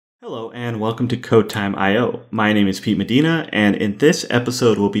Hello and welcome to CodeTime IO. My name is Pete Medina, and in this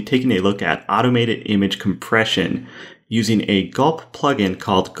episode we'll be taking a look at automated image compression using a Gulp plugin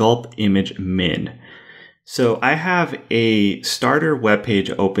called Gulp Image Min. So I have a starter web page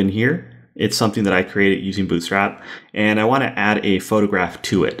open here. It's something that I created using Bootstrap, and I want to add a photograph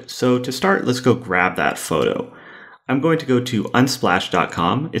to it. So to start, let's go grab that photo. I'm going to go to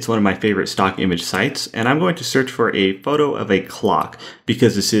unsplash.com. It's one of my favorite stock image sites, and I'm going to search for a photo of a clock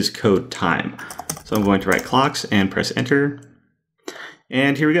because this is CodeTime. So I'm going to write clocks and press enter.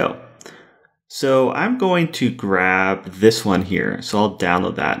 And here we go. So I'm going to grab this one here. So I'll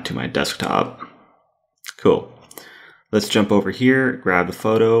download that to my desktop. Cool. Let's jump over here, grab the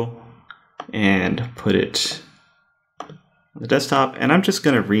photo, and put it on the desktop. And I'm just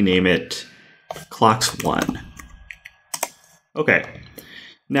going to rename it Clocks1. Okay,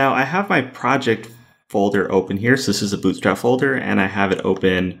 now I have my project folder open here. So this is a Bootstrap folder, and I have it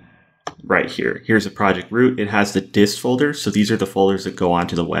open right here. Here's the project root. It has the dist folder. So these are the folders that go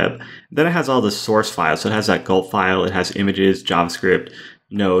onto the web. Then it has all the source files. So it has that Gulp file. It has images, JavaScript,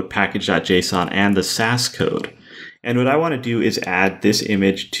 Node, package.json, and the SASS code. And what I want to do is add this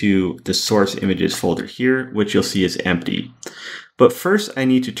image to the source images folder here, which you'll see is empty. But first, I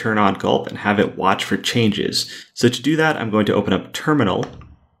need to turn on Gulp and have it watch for changes. So to do that, I'm going to open up Terminal,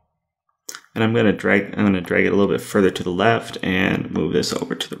 and I'm going to drag it a little bit further to the left and move this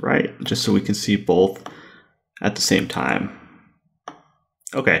over to the right, just so we can see both at the same time.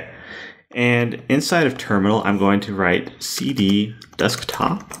 Okay, and inside of Terminal, I'm going to write cd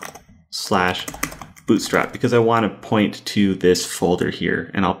desktop/bootstrap because I want to point to this folder here,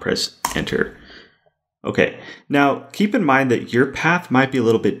 and I'll press enter. Okay, now keep in mind that your path might be a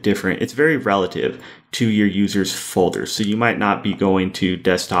little bit different. It's very relative to your user's folder. So you might not be going to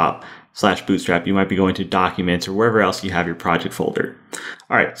desktop/bootstrap. You might be going to documents or wherever else you have your project folder.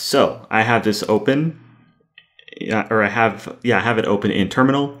 All right, so I have this open, I have it open in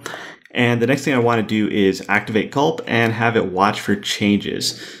Terminal. And the next thing I want to do is activate Gulp and have it watch for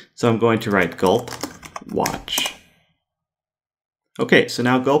changes. So I'm going to write Gulp watch. Okay, so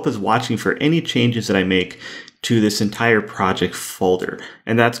now Gulp is watching for any changes that I make to this entire project folder,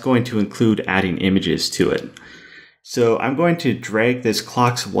 and that's going to include adding images to it. So I'm going to drag this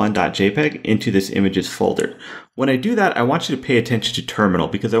clocks1.jpg into this images folder. When I do that, I want you to pay attention to Terminal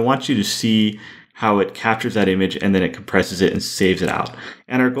because I want you to see how it captures that image and then it compresses it and saves it out.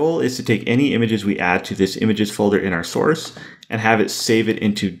 And our goal is to take any images we add to this images folder in our source and have it save it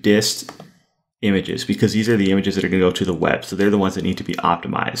into dist images because these are the images that are going to go to the web. So they're the ones that need to be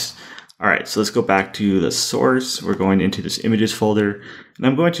optimized. All right, so let's go back to the source. We're going into this images folder, and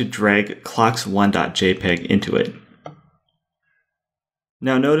I'm going to drag clocks1.jpg into it.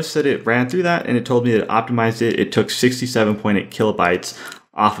 Now notice that it ran through that and it told me that it optimized it. It took 67.8 kilobytes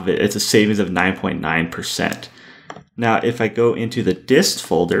off of it. It's a savings of 9.9%. Now, if I go into the dist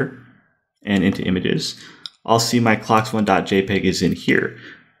folder and into images, I'll see my clocks1.jpg is in here.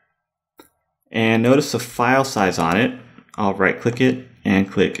 And notice the file size on it. I'll right click it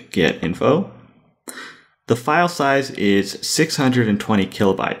and click get info. The file size is 620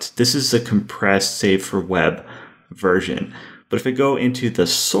 kilobytes. This is the compressed save for web version. But if I go into the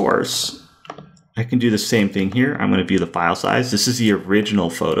source, I can do the same thing here. I'm going to view the file size. This is the original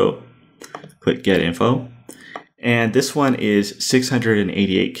photo. Click get info. And this one is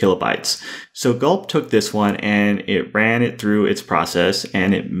 688 kilobytes. So Gulp took this one and it ran it through its process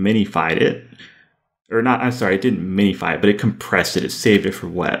and it minified it. Or not, I'm sorry, it didn't minify it, but it compressed it. It saved it for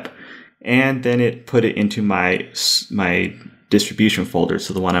web. And then it put it into my distribution folder,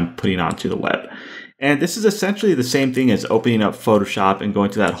 so the one I'm putting onto the web. And this is essentially the same thing as opening up Photoshop and going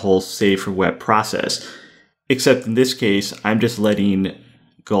through that whole save for web process. Except in this case, I'm just letting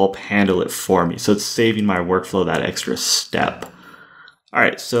Gulp handle it for me. So it's saving my workflow that extra step. All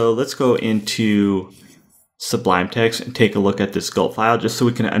right, so let's go into Sublime Text and take a look at this Gulp file just so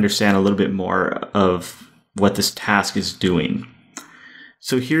we can understand a little bit more of what this task is doing.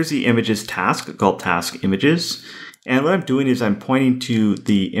 So here's the images task, Gulp task images. And what I'm doing is I'm pointing to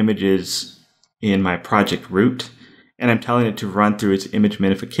the images in my project root and I'm telling it to run through its image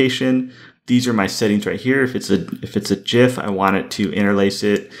minification. These are my settings right here. If it's a GIF, I want it to interlace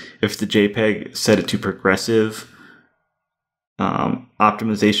it. If it's a JPEG, set it to progressive.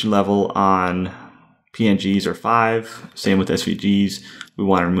 Optimization level on PNGs are 5. Same with SVGs. We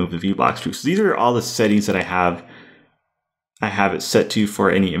want to remove the view box too. So these are all the settings that I have it set to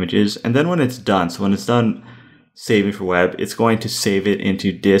for any images. And then when it's done, so when it's done saving for web, it's going to save it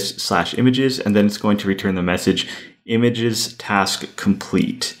into dist/images, and then it's going to return the message images task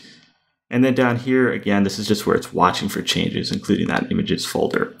complete. And then down here, again, this is just where it's watching for changes, including that images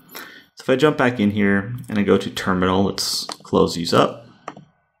folder. So if I jump back in here and I go to terminal, let's close these up.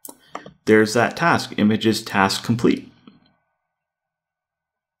 There's that task, images task complete.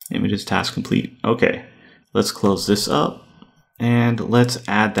 Images task complete. Okay, let's close this up and let's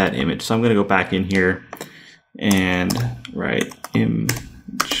add that image. So I'm going to go back in here and write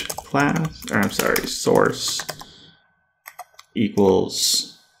image class, or I'm sorry, source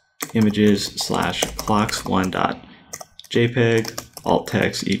equals images slash clocks1.jpg, alt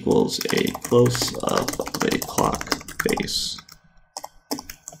text equals a close up of a clock face.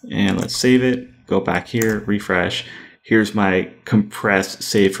 And let's save it, go back here, refresh. Here's my compressed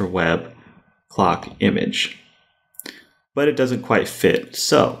save for web clock image. But it doesn't quite fit.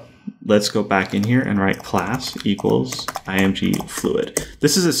 So let's go back in here and write class equals img fluid.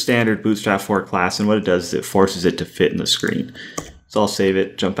 This is a standard Bootstrap 4 class, and what it does is it forces it to fit in the screen. So I'll save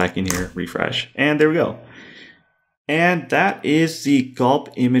it, jump back in here, refresh, and there we go. And that is the Gulp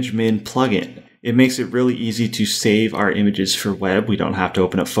Image Min plugin. It makes it really easy to save our images for web. We don't have to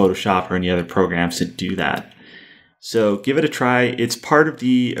open up Photoshop or any other programs to do that. So give it a try. It's part of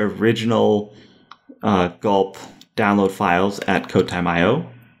the original Gulp download files at CodeTime.io.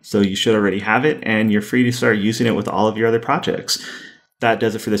 So you should already have it, and you're free to start using it with all of your other projects. That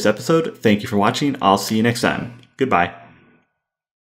does it for this episode. Thank you for watching. I'll see you next time. Goodbye.